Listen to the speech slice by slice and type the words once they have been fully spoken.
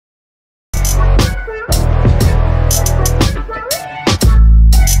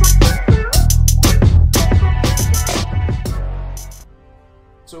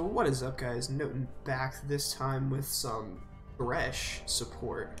What is up, guys? Noten back this time with some Thresh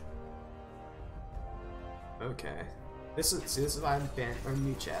support. Okay, this is why I'm banned on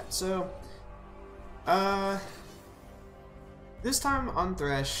new chat. So, this time on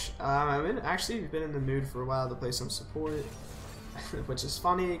Thresh, I've actually been in the mood for a while to play some support, which is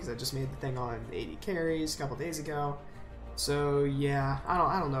funny because I just made the thing on 80 carries a couple days ago. So yeah,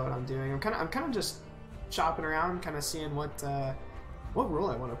 I don't know what I'm doing. I'm kind of just shopping around, kind of seeing what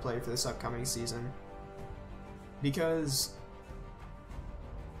role I want to play for this upcoming season, because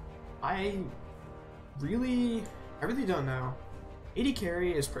I really don't know. 80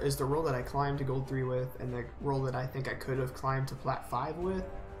 carry is the role that I climbed to gold 3 with, and the role that I think I could have climbed to plat 5 with,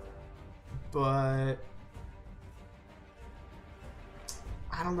 but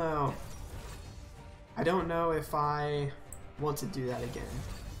I don't know. I don't know if I want to do that again,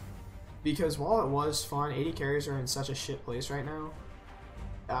 because while it was fun, 80 carries are in such a shit place right now.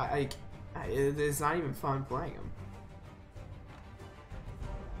 It's not even fun playing them.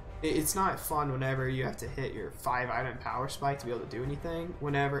 It's not fun whenever you have to hit your 5-item power spike to be able to do anything,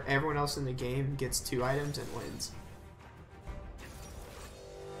 whenever everyone else in the game gets 2 items and wins.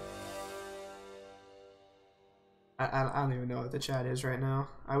 I don't even know what the chat is right now.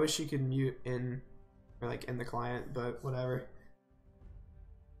 I wish you could mute in, or like in the client, but whatever.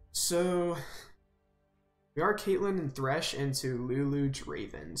 So we are Caitlyn and Thresh into Lulu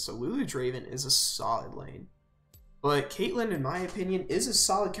Draven. So Lulu Draven is a solid lane, but Caitlyn, in my opinion, is a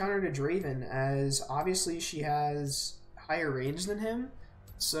solid counter to Draven, as obviously she has higher range than him.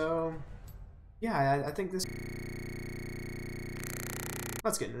 So yeah, I think this.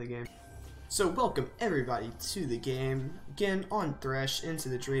 Let's get into the game. So welcome everybody to the game again on Thresh into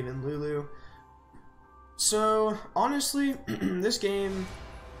the Draven Lulu. So honestly, this game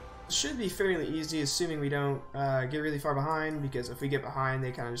should be fairly easy, assuming we don't get really far behind, because if we get behind,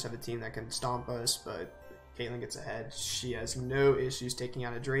 they kind of just have a team that can stomp us, but Caitlyn gets ahead. She has no issues taking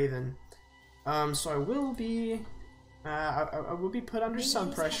out a Draven. So I will be put under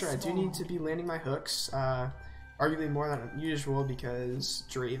some pressure. I do need to be landing my hooks, arguably more than usual, because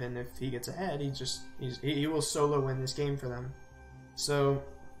Draven, if he gets ahead, he will solo win this game for them. So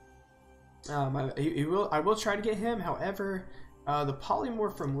I will try to get him. However, the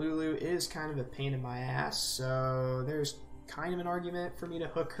polymorph from Lulu is kind of a pain in my ass, so there's kind of an argument for me to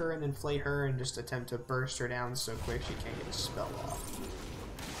hook her and then flay her and just attempt to burst her down so quick she can't get a spell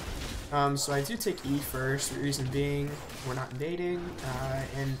off. So I do take E first, the reason being we're not invading,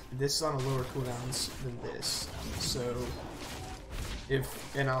 and this is on a lower cooldowns than this. So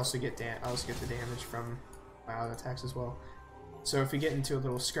and I also get the damage from my auto attacks as well. So if we get into a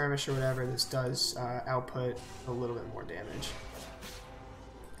little skirmish or whatever, this does output a little bit more damage,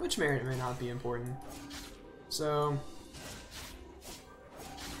 which may or may not be important. So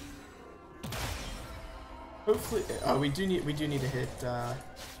hopefully, we do need to hit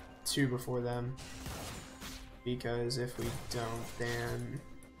 2 before them, because if we don't, then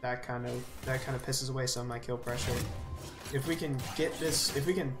that kind of pisses away some of my kill pressure. If we can get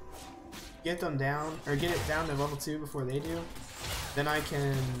them down, or get it down to level 2 before they do, then I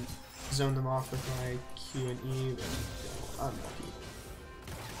can zone them off with my Q and E, but unlucky.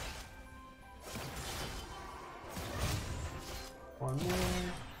 One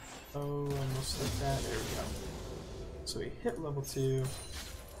more. Oh, almost like that. There we go. So we hit level 2.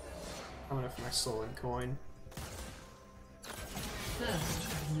 I'm gonna for my soul and coin.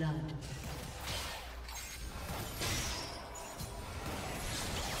 First blood.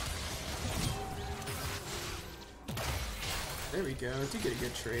 There we go. Do get a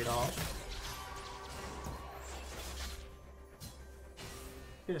good trade off.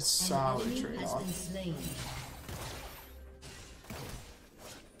 Get a solid trade off.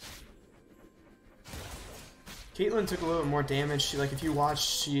 Caitlyn took a little bit more damage. If you watch,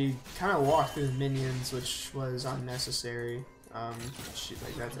 she kind of walked through the minions, which was unnecessary.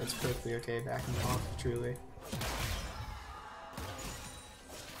 That's perfectly okay backing off, truly.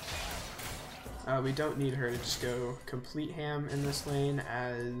 We don't need her to just go complete ham in this lane,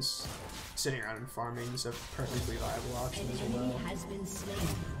 as sitting around and farming is a perfectly viable option as well.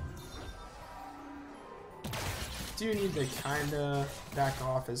 Do need to kinda back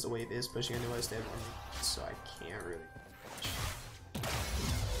off as the wave is pushing into us. They have 1 minute, so I can't really.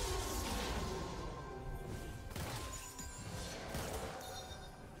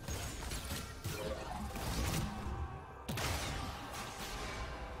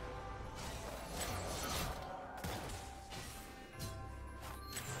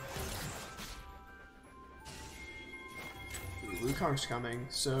 Wukong's coming,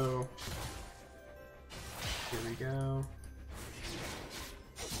 so here we go.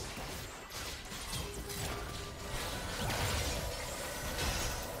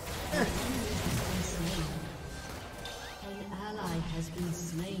 An ally has been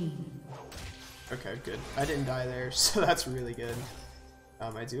slain. Okay, good. I didn't die there, so that's really good.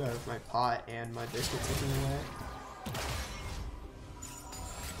 I do have my pot and my biscuit taken away.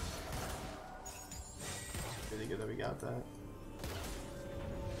 Really good that we got that.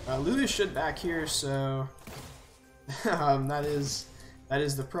 Lulu should back here, so that is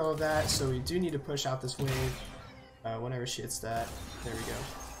the pro of that. So we do need to push out this wave whenever she hits that. There we go.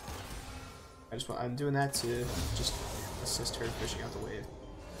 I'm doing that to just assist her pushing out the wave.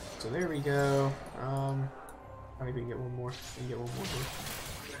 So there we go. I think we can get one more. We can get one more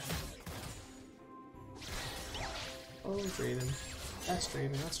here. Oh, Draven. That's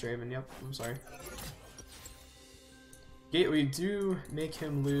Draven. That's Draven. Yep. I'm sorry. We do make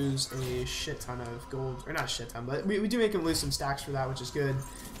him lose a shit ton of gold, or not a shit ton, but we do make him lose some stacks for that, which is good.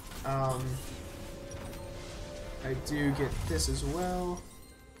 I do get this as well.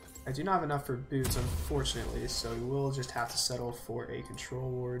 I do not have enough for boots, unfortunately, so we will just have to settle for a control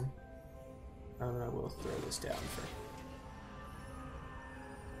ward. And I will throw this down for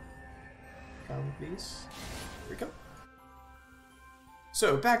these. Here we go.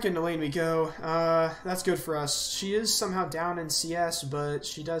 So back into lane we go. That's good for us. She is somehow down in CS, but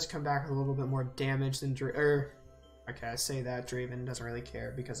she does come back with a little bit more damage than okay, I say that Draven doesn't really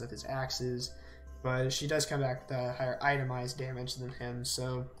care because of his axes, but she does come back with a higher itemized damage than him,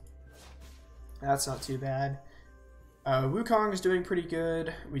 so that's not too bad. Wukong is doing pretty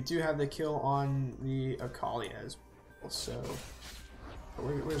good. We do have the kill on the Akali as well, so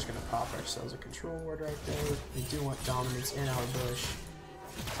we're just gonna pop ourselves a control ward right there. We do want dominance in our bush.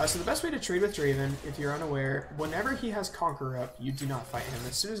 So the best way to trade with Draven, if you're unaware, whenever he has Conqueror up, you do not fight him.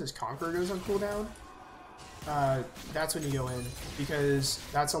 As soon as his Conqueror goes on cooldown, that's when you go in, because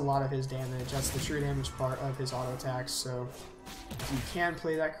that's a lot of his damage. That's the true damage part of his auto attacks, so if you can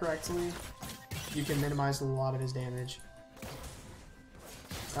play that correctly, you can minimize a lot of his damage.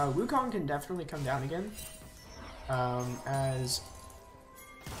 Wukong can definitely come down again,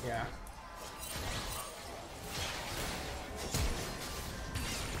 yeah.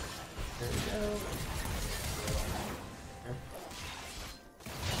 There we go.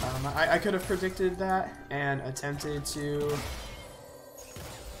 I could have predicted that and attempted to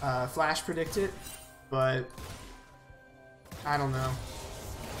flash predict it, but I don't know.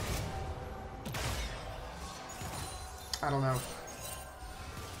 I don't know.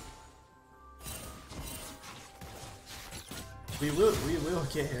 We will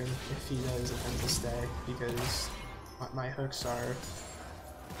get him if he does attempt to stay, because my hooks are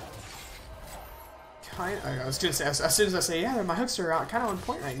kind of, I was gonna say, as soon as I say, yeah, my hooks are kind of on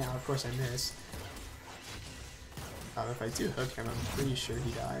point right now, of course I miss. If I do hook him, I'm pretty sure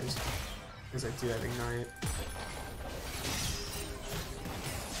he dies, because I do have Ignite.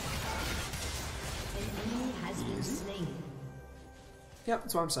 Easy. Yep,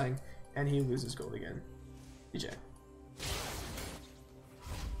 that's what I'm saying. And he loses gold again. DJ.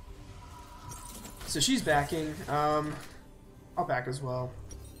 So she's backing. I'll back as well.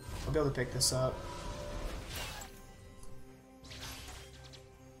 I'll be able to pick this up.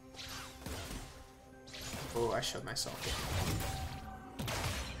 Oh, I showed myself.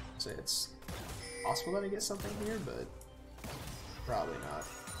 So it's possible that I get something here, but probably not.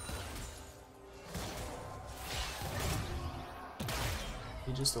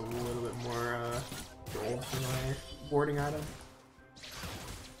 Need just a little bit more gold for my boarding item.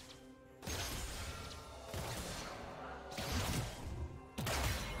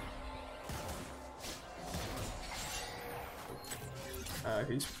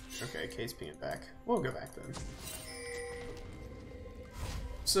 Okay, Kate's pinging back. We'll go back then.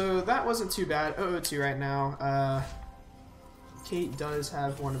 So that wasn't too bad. 0-2 right now. Kate does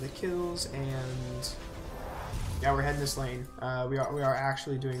have one of the kills, and yeah, we're heading this lane. We are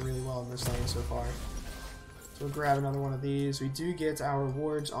actually doing really well in this lane so far. So we'll grab another one of these. We do get our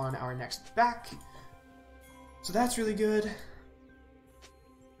rewards on our next back, so that's really good.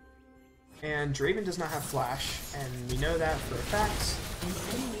 And Draven does not have flash, and we know that for a fact.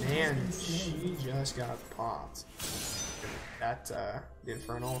 Man, she just got popped. That, the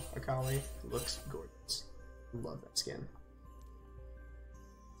Infernal Akali looks gorgeous. Love that skin.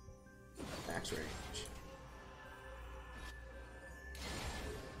 Max range.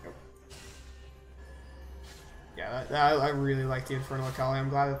 Nope. Yeah, I really like the Infernal Akali. I'm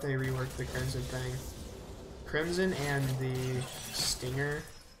glad that they reworked the Crimson thing. Crimson and the Stinger.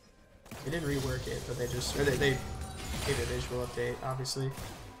 They didn't rework it, but they just, or they gave a visual update, obviously.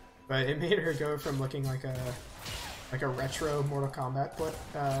 But it made her go from looking like a retro Mortal Kombat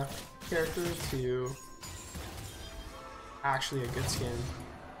character to actually a good skin.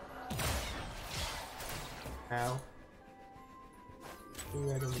 Ow.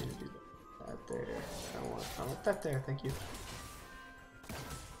 Ooh, I don't need to do that there. I want that there, thank you.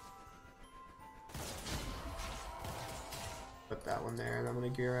 Put that one there, and I'm gonna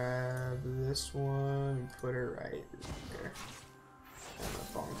grab this one and put her right there. And I'm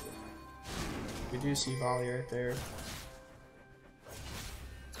gonna bonk it. We do see volley right there.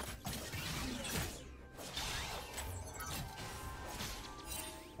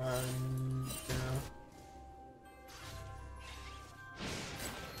 No.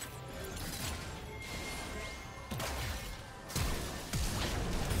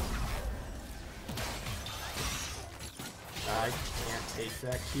 I can't take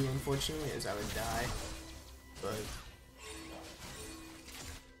that Q, unfortunately, as I would die. But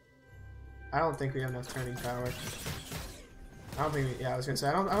I don't think we have enough turning power. I don't think we, yeah, I was gonna say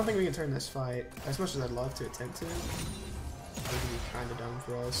I don't think we can turn this fight as much as I'd love to attempt to. It would be kind of dumb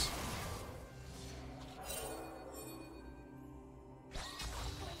for us.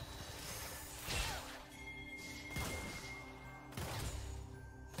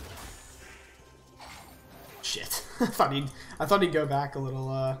 Shit! I thought he'd go back a little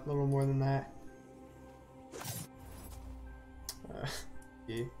more than that.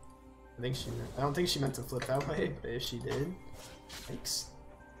 Yeah. I don't think she meant to flip that way, but if she did, thanks.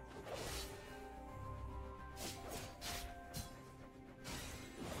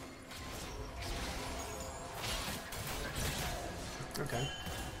 Okay.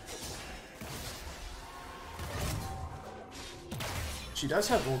 She does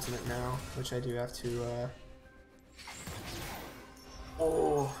have ultimate now, which I do have to,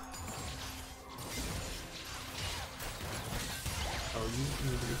 Oh! Oh, you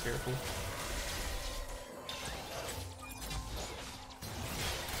need to be careful.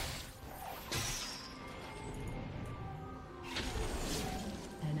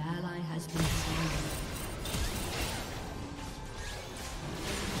 An ally has been slain.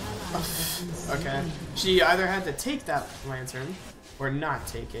 Okay. She either had to take that lantern or not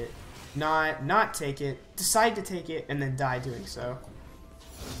take it. Not take it, decide to take it, and then die doing so.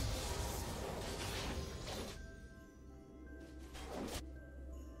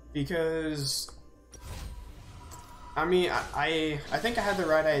 Because I mean, I think I had the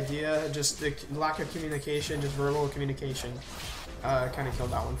right idea, just the lack of communication, just verbal communication, kind of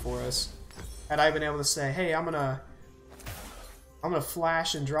killed that one for us. Had I been able to say, hey, I'm gonna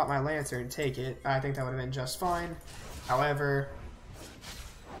flash and drop my lantern and take it, I think that would have been just fine. However,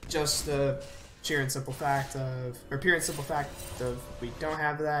 just the pure and simple fact of we don't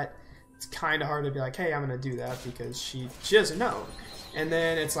have that, it's kind of hard to be like, hey, I'm gonna do that, because she doesn't know. And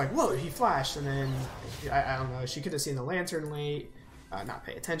then it's like, whoa, he flashed, and then, I don't know, she could have seen the lantern late, not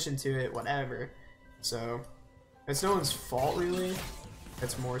pay attention to it, whatever. So, it's no one's fault, really.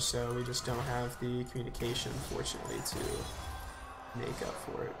 It's more so we just don't have the communication, fortunately, to make up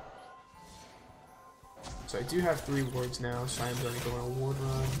for it. So I do have 3 wards now, so I'm going to go on a ward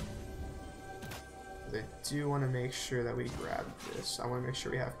run. I do want to make sure that we grab this. I want to make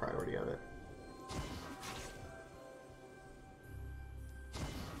sure we have priority of it.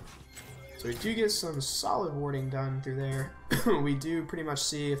 So we do get some solid warding done through there. We do pretty much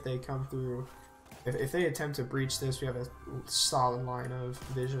see if they come through. If they attempt to breach this, we have a solid line of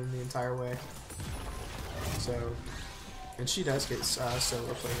vision the entire way. So, and she does get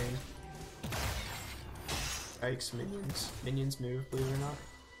solo plating. Yikes, minions. Minions move, believe it or not.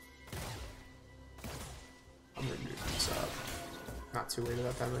 I'm gonna move this up. Not too worried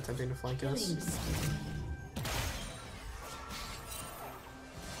about them attempting to flank us.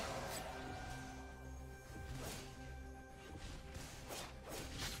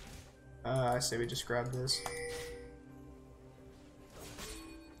 I say we just grab this.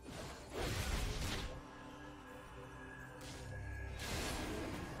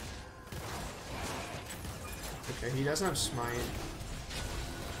 Okay, he doesn't have smite.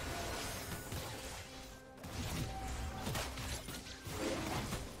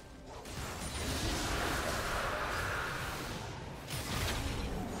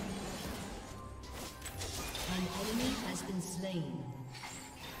 An enemy has been slain.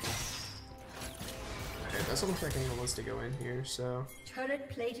 It doesn't look like anyone wants to go in here, so... Turret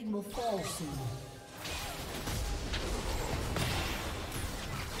plating will fall soon.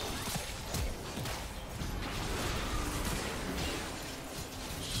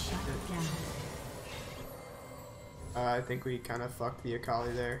 Shut down. I think we kind of fucked the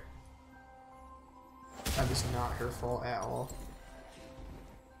Akali there. That is not her fault at all.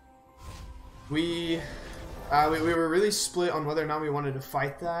 We were really split on whether or not we wanted to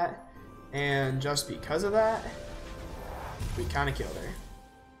fight that. And just because of that, we kind of killed her.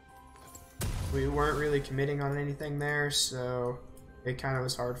 we weren't really committing on anything there, so it kind of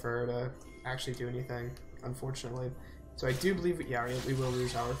was hard for her to actually do anything, unfortunately. So I do believe, yeah, we will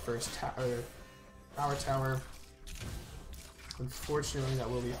lose our first tower. Unfortunately, that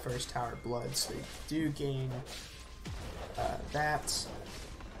will be first tower blood, so we do gain that.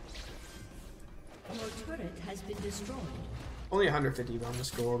 Your turret has been destroyed. Only 150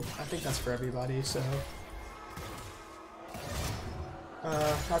 bonus gold. I think that's for everybody, so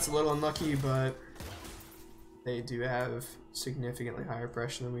that's a little unlucky, but they do have significantly higher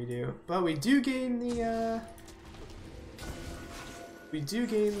pressure than we do. But we do gain the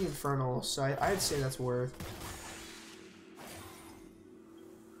infernal, so I'd say that's worth.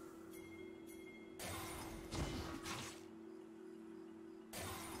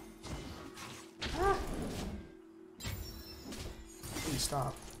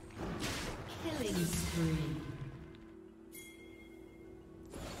 Stop. Killing spree.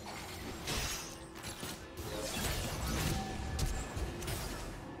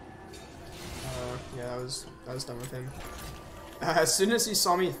 Yeah, that was done with him. As soon as he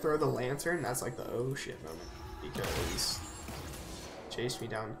saw me throw the lantern, that's like the oh shit moment, because he chased me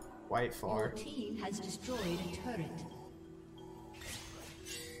down quite far. Your team has destroyed a turret.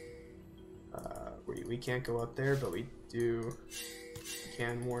 We can't go up there, but we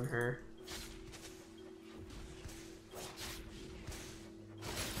can warn her.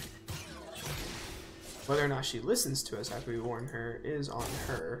 Whether or not she listens to us after we warn her is on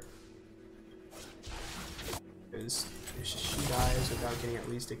her. Because if she dies without getting at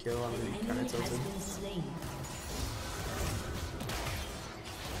least a kill, I'm gonna be kind of tilted.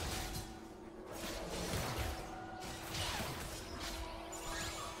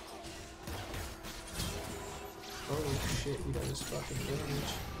 Oh shit, he does fucking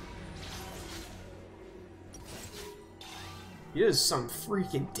damage. He does some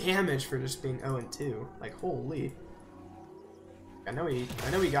freaking damage for just being 0-2. Like, holy. I know we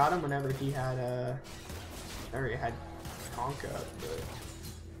got him whenever he had Tonka, but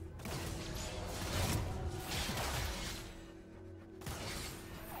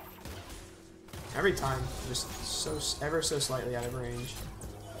every time just ever so slightly out of range.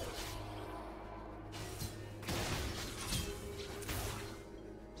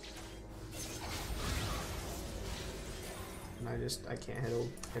 I can't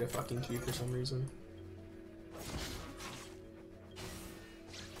hit a fucking Q for some reason.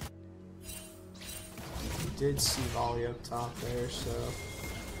 Did see volley up top there, so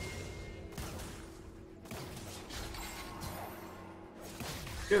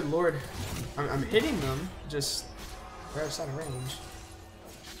good lord, I'm hitting them, just they're outside of range.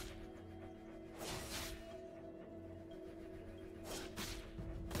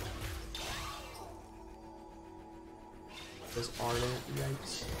 This ardent,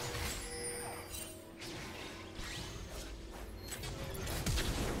 yikes.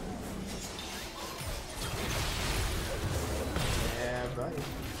 Yeah, buddy.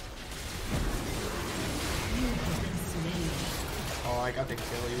 Oh, I got the kill.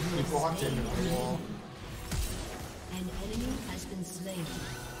 He walked into the wall. An enemy has been slain.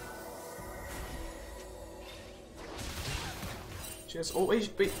 She has. Oh, wait,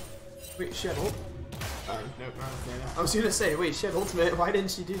 she had ult. Nope, I was gonna say, wait, she had ultimate. Why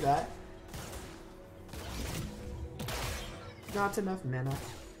didn't she do that? Not enough mana.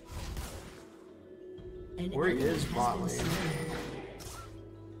 Where is bot lane?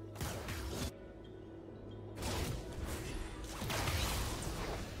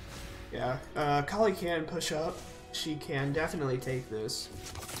 Yeah, Kali can push up. She can definitely take this.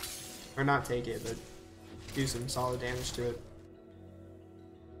 Or not take it, but do some solid damage to it.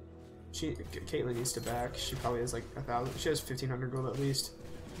 Caitlyn needs to back. She probably has like 1,000. She has 1,500 gold at least.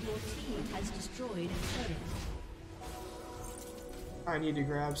 Your team has destroyed a turret. I need to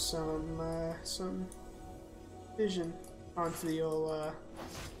grab some vision onto the old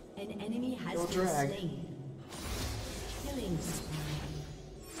An enemy has been drag. slain. Killing spree.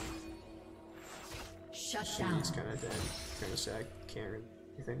 Shut down. She's kind of dead. I'm gonna say I can't really do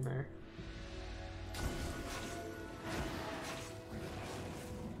anything there.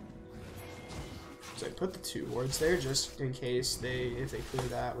 So I put the 2 wards there just in case if they clear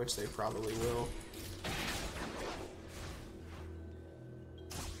that, which they probably will.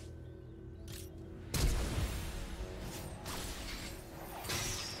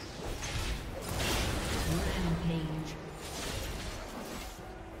 Rampage.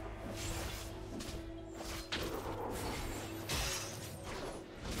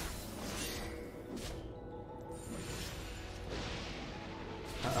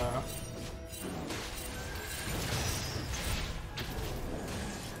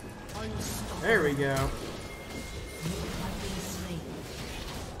 Unstoppable. There we go. You have been slain.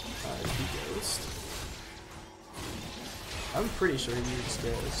 He Ghost. I'm pretty sure he used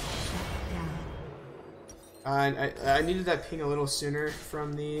Ghost. I needed that ping a little sooner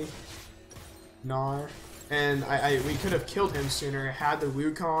from the Gnar, and we could have killed him sooner had the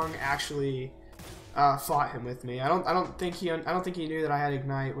Wukong actually fought him with me. I don't think he knew that I had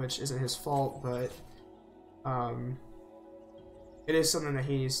Ignite, which isn't his fault, but it is something that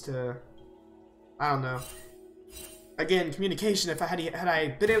he needs to. I don't know. Again, communication. If had I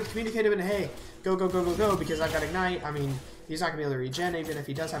been able to communicate with him, hey, go, because I've got Ignite. I mean, he's not gonna be able to regen even if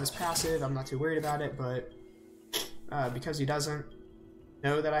he does have his passive. I'm not too worried about it, but because he doesn't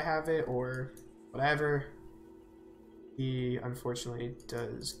know that I have it or whatever, he unfortunately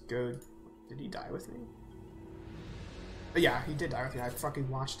does go. Did he die with me? But yeah, he did die with me. I fucking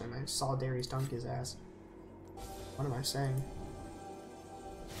watched him. I saw Darius dunk his ass. What am I saying?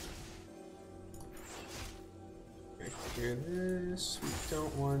 Clear this. We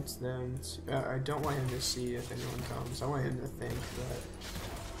don't want them to. I don't want him to see if anyone comes. I want him to think that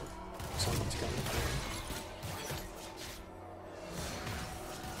someone's coming for him.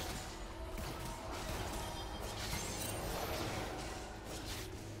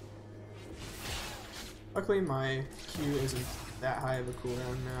 Luckily, my Q isn't that high of a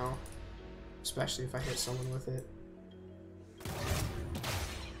cooldown now, especially if I hit someone with it.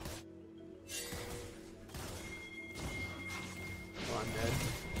 Dead.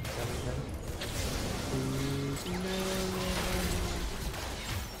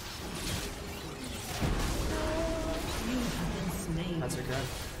 That's okay.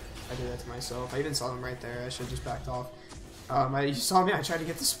 I did that to myself. I even saw him right there. I should have just backed off. You saw me. I tried to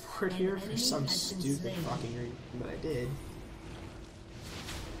get the support here for some stupid fucking reason, but I did.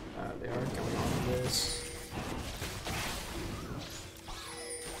 They are going on with this.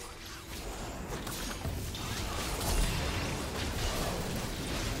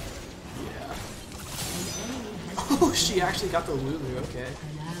 Oh, she actually got the Lulu, okay.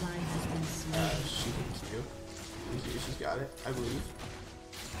 She can Q. She's got it, I believe.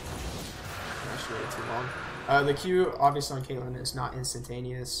 She waited too long. The Q, obviously on Caitlyn, is not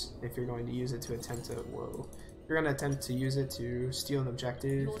instantaneous if you're going to use it to attempt to, whoa. If you're going to attempt to use it to steal an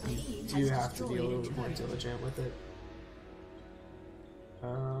objective, you do have to be a little bit more diligent with it.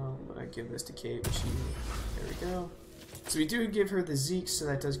 I'm going to give this to Kate, which there we go. So we do give her the Zeke, so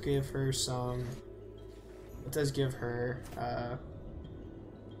that does give her some... It does give her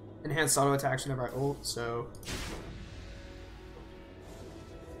enhanced auto attacks whenever I ult, so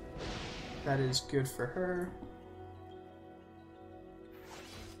that is good for her.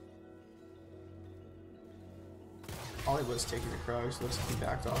 Ollie was taking the Krug, so looks like he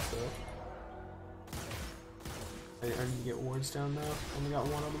backed off though. I need to get wards down now. Only got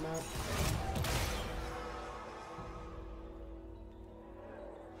one on the map.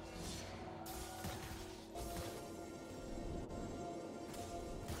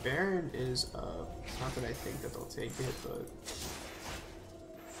 Baron is not that I think that they'll take it, but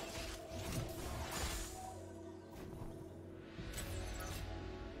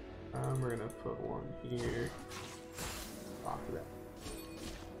we're gonna put one here. Off of that.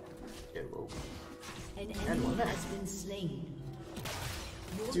 Yeah, whoa. An enemy has been slain.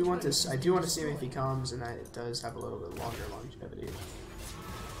 I do want to see him if he comes, and it does have a little bit longer longevity.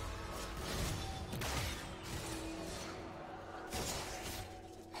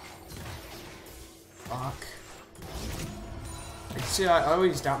 Fuck. See, I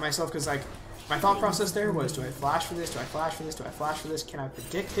always doubt myself because, like, my thought process there was, do I flash for this? Do I flash for this? Do I flash for this? Can I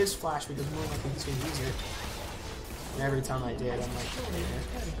predict his flash? Because more likely he's going to use it. And every time I did, I'm like,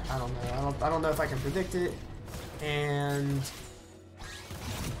 I don't know. I don't know if I can predict it. And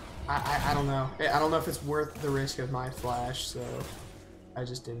I don't know. I don't know if it's worth the risk of my flash, so I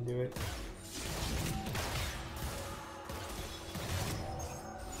just didn't do it.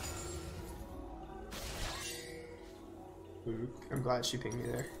 I'm glad she pinged me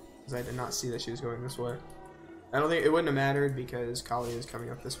there, because I did not see that she was going this way. I don't think it wouldn't have mattered because Kali is coming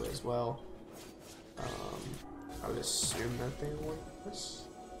up this way as well. I would assume that they want this.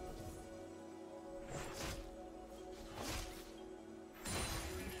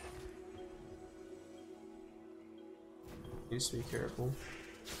 Needs to be careful.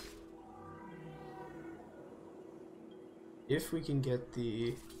 If we can get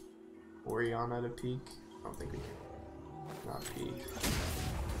the Orianna to peek, I don't think we can. Not peek.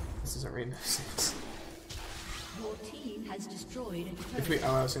 This isn't Rainbow Six. Your team has destroyed a if we,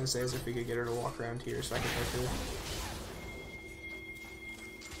 all I was gonna say is if we could get her to walk around here so I can hit her.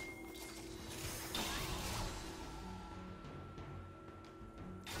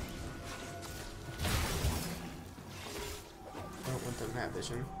 that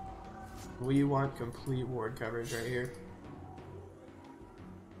vision. We want complete ward coverage right here.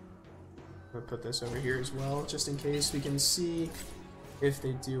 I'm gonna put this over here as well, just in case we can see if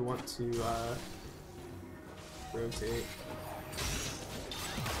they do want to rotate.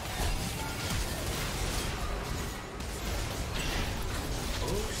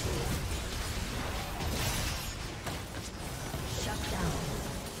 Oh shit. Shut down.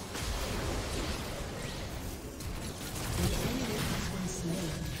 The enemy has been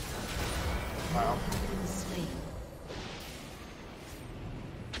slain. Wow. Been slain.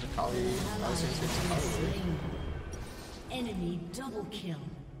 I was gonna say Slain. Enemy double kill.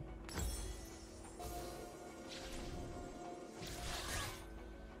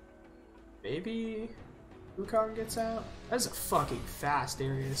 maybe Wukong gets out? That's a fucking fast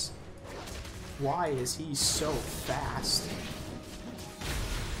Darius. Why is he so fast?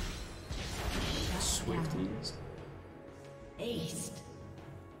 Swifties. Aced.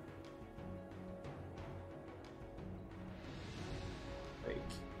 Like,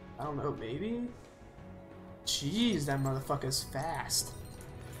 I don't know, maybe? Jeez, that motherfucker's fast.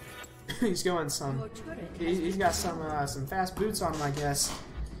 He's going some. He's got some fast boots on him, I guess.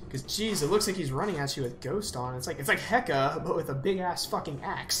 Because jeez, it looks like he's running at you with Ghost on. It's like Heka, but with a big ass fucking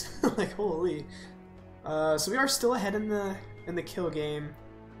axe. Like holy. So we are still ahead in the kill game,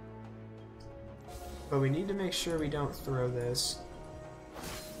 but we need to make sure we don't throw this.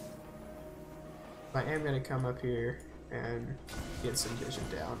 I am gonna come up here and get some vision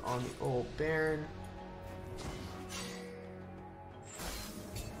down on the old Baron.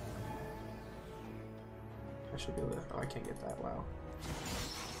 I should be able to. Oh, I can't get that. Wow.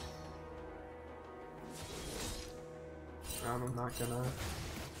 I'm not gonna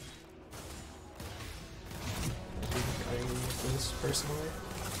be fighting with this personally.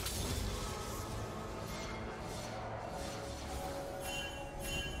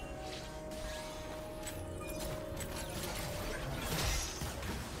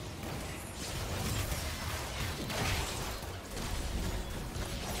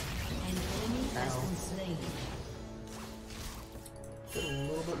 Did a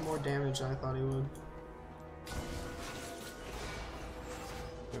little bit more damage than I thought he would.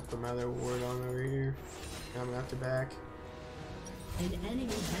 Gonna put my other ward on over here. Now I'm gonna have to back. An enemy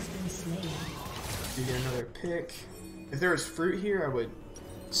has been slain. Do get another pick. If there was fruit here, I would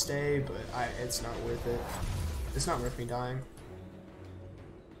stay, but it's not worth it. It's not worth me dying.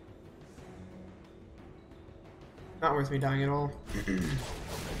 Not worth me dying at all.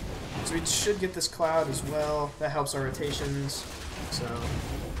 So we should get this cloud as well. That helps our rotations. So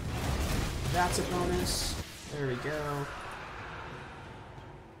that's a bonus. There we go.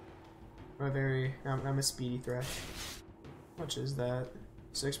 I'm a speedy Thresh. How much is that?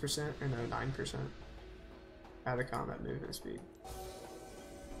 6% or no, 9%? Out of combat movement speed.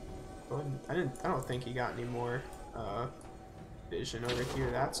 I don't think he got any more vision over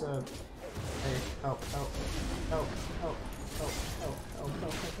here. That's a hey, help.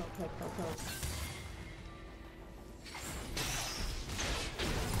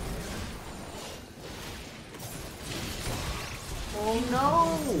 Oh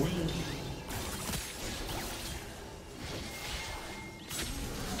no!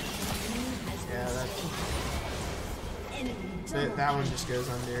 Yeah, that one just goes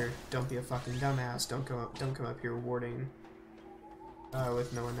under. Don't be a fucking dumbass. Don't come up here warding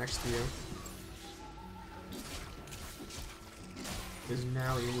with no one next to you. Because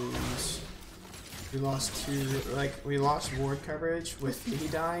now we lose. We lost we lost ward coverage with Iggy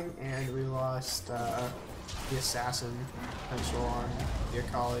dying, and we lost the assassin potential on the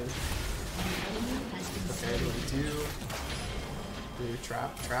Akali. Okay, what do we do? Ooh,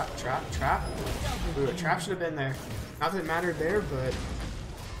 trap. Ooh, a trap should have been there. Not that it mattered there, but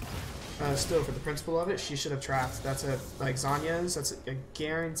still, for the principle of it, she should have trapped. That's like Zanya's, that's a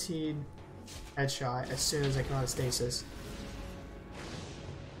guaranteed headshot as soon as I come out of stasis.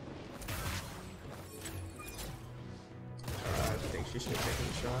 I think she should have taken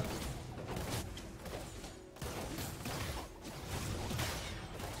the shot.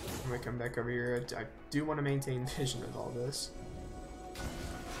 I'm gonna come back over here. I do want to maintain vision with all this.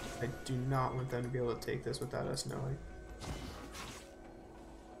 I do not want them to be able to take this without us knowing.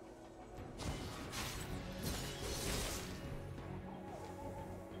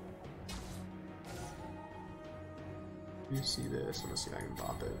 You see this? I'm gonna see if I can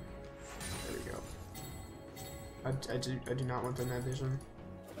bop it. There we go. I do not want them to have vision.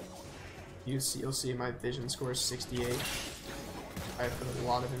 You'll see my vision score is 68. I put a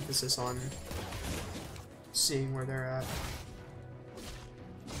lot of emphasis on seeing where they're at.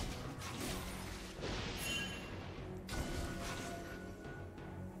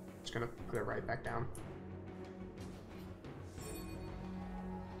 Just gonna put it right back down.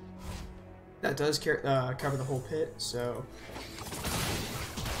 That does cover the whole pit, so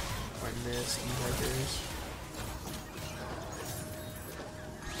if I miss these markers.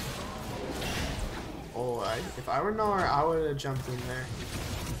 Oh, if I were Gnar, I would have jumped in there.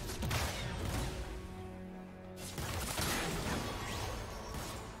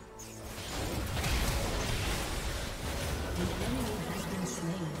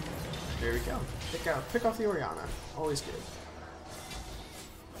 There we go. Pick off the Orianna. Always good.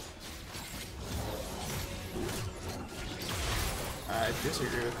 I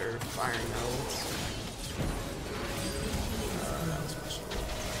disagree with her firing notes. That was questionable.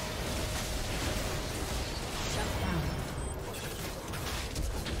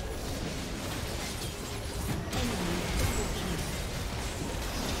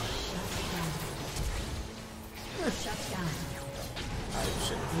 I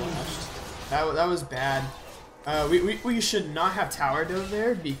shouldn't have flashed. That was bad. We should not have towered over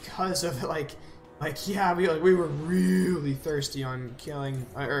there because of yeah, we were really thirsty on killing,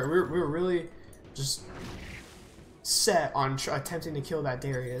 or we were really just set on attempting to kill that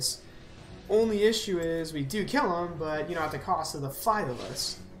Darius. Only issue is we do kill him, but you know, at the cost of the 5 of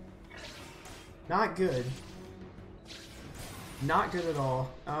us. Not good. Not good at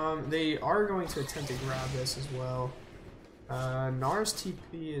all. They are going to attempt to grab this as well. Gnar's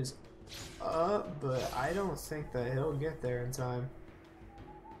TP is up, but I don't think that he'll get there in time.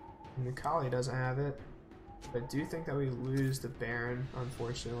 Nikali doesn't have it. But I do think that we lose the Baron,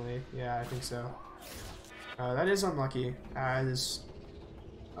 unfortunately. Yeah, I think so. That is unlucky, as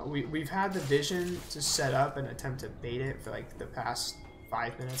we've had the vision to set up and attempt to bait it for like the past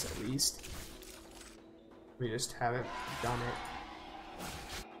 5 minutes at least. We just haven't done it.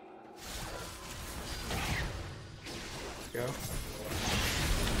 Go.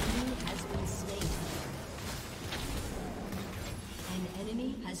 An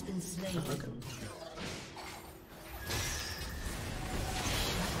enemy has been slain. Okay.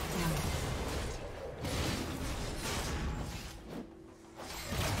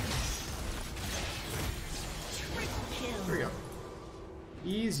 There we go.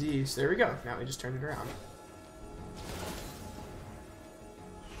 Easy. So there we go. Now we just turned it around.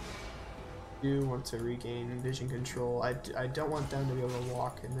 Do want to regain vision control. I don't want them to be able to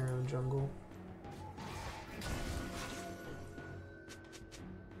walk in their own jungle.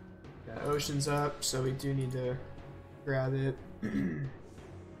 Yeah, Ocean's up, so we do need to grab it.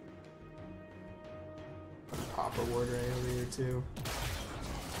 Pop a ward right over here too.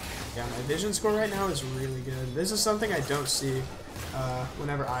 Yeah, my vision score right now is really good. This is something I don't see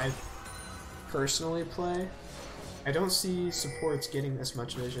whenever I personally play. I don't see supports getting this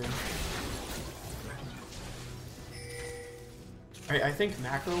much vision. I think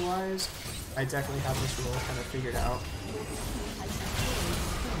macro-wise, I definitely have this role kind of figured out.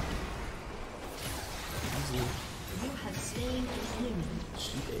 Easy. You have slain an enemy.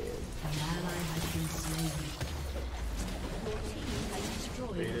 She did. An ally has been slain. Your team has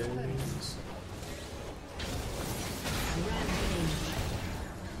destroyed a turret. Rampage.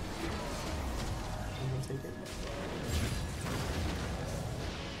 I'm gonna take it.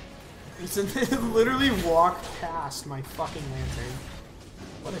 It's literally walked past my fucking lantern.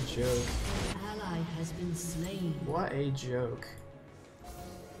 What a joke. An ally has been slain. What a joke.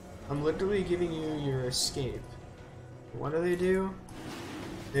 I'm literally giving you your escape. What do?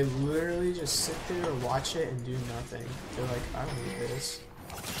 They literally just sit there and watch it and do nothing. They're like, I don't need this.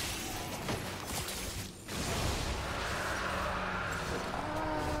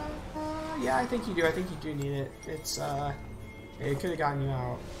 Yeah, I think you do. I think you do need it. It's, it could have gotten you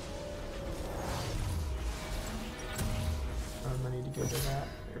out. I need to go to that.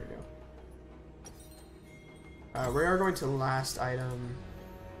 There we go. We are going to the last item,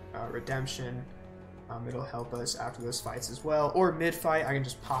 Redemption. It'll help us after those fights as well. Or mid-fight, I can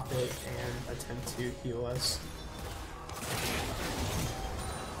just pop it and attempt to heal us.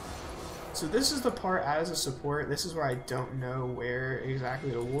 So this is the part as a support. This is where I don't know where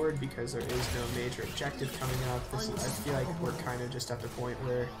exactly to ward because there is no major objective coming up. This is, I feel like we're kind of just at the point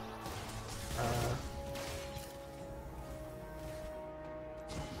where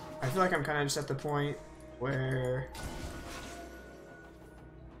I feel like I'm kind of just at the point where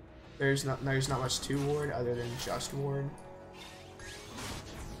there's not much to ward other than just ward.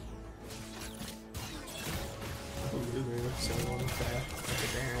 Lulu, so one with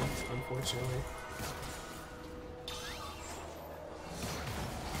the Baron, unfortunately.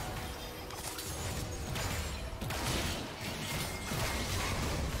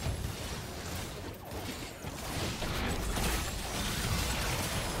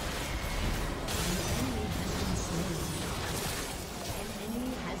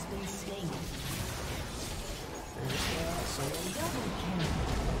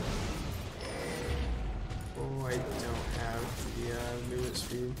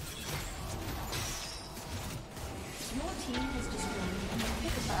 dude. Your team has destroyed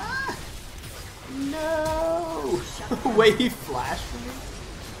Ah! No! Wait, he flashed for me?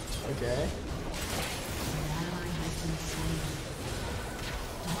 Okay.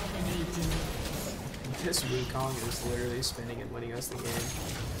 This Wukong is literally spinning and winning us the game.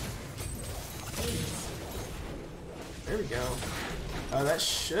 There we go. That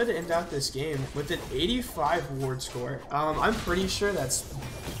should end out this game with an 85 ward score. I'm pretty sure that's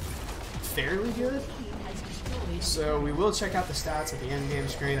fairly good. So we will check out the stats at the end game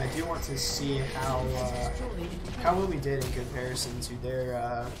screen. I do want to see how well we did in comparison to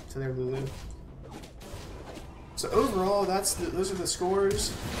their Lulu. So overall, those are the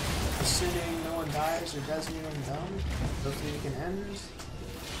scores. Assuming no one dies or does anyone dumb, hopefully we can end.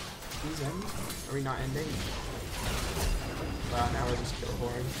 Please end. Are we not ending? Wow, now we're just kill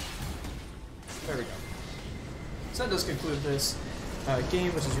horn. There we go. So that does conclude this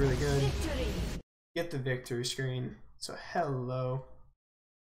game, which is really good. Get the victory screen. So hello.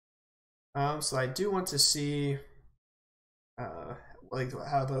 So I do want to see like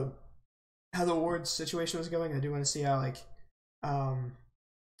how the awards situation was going. I do want to see how like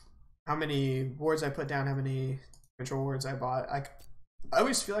how many wards I put down, how many control wards I bought. I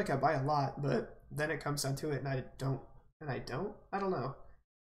always feel like I buy a lot, but then it comes down to it and I don't. I don't know.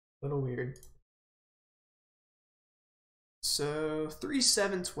 A little weird. So 3,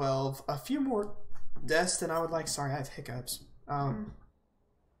 7, 12. A few more deaths than I would like. Sorry, I have hiccups. A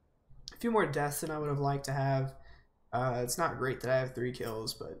few more deaths than I would have liked to have. It's not great that I have 3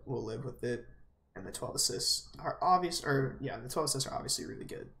 kills, but we'll live with it. And the 12 assists are obvious, or yeah, the 12 assists are obviously really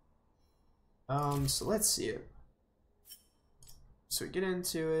good. So let's see it. So we get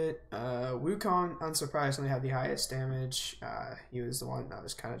into it. Wukong, unsurprisingly, had the highest damage. He was the one that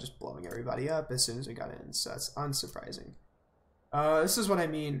was kind of just blowing everybody up as soon as we got in, so that's unsurprising. This is what I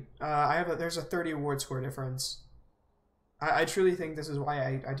mean. There's a 30 award score difference. I truly think this is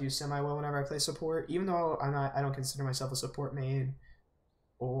why I do semi-well whenever I play support, even though I don't consider myself a support main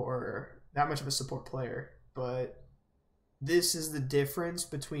or that much of a support player, but this is the difference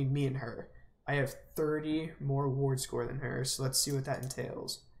between me and her. I have 30 more ward score than her, so let's see what that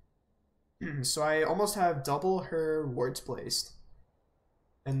entails. So I almost have double her wards placed.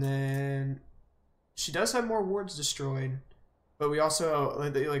 And then she does have more wards destroyed, but we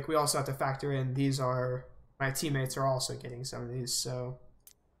also we also have to factor in my teammates are also getting some of these, so.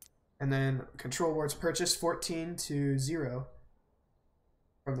 And then control wards purchased 14 to 0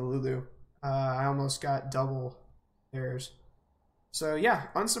 from the Lulu. I almost got double theirs. So yeah,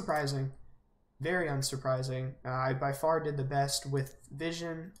 unsurprising. Very unsurprising. I by far did the best with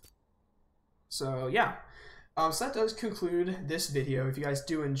vision. So yeah. So that does conclude this video. If you guys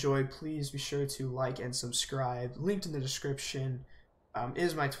do enjoy, please be sure to like and subscribe. Linked in the description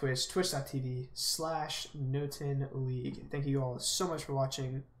is my Twitch, twitch.tv/NotenLeague. Thank you all so much for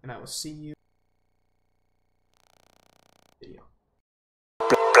watching, and I will see you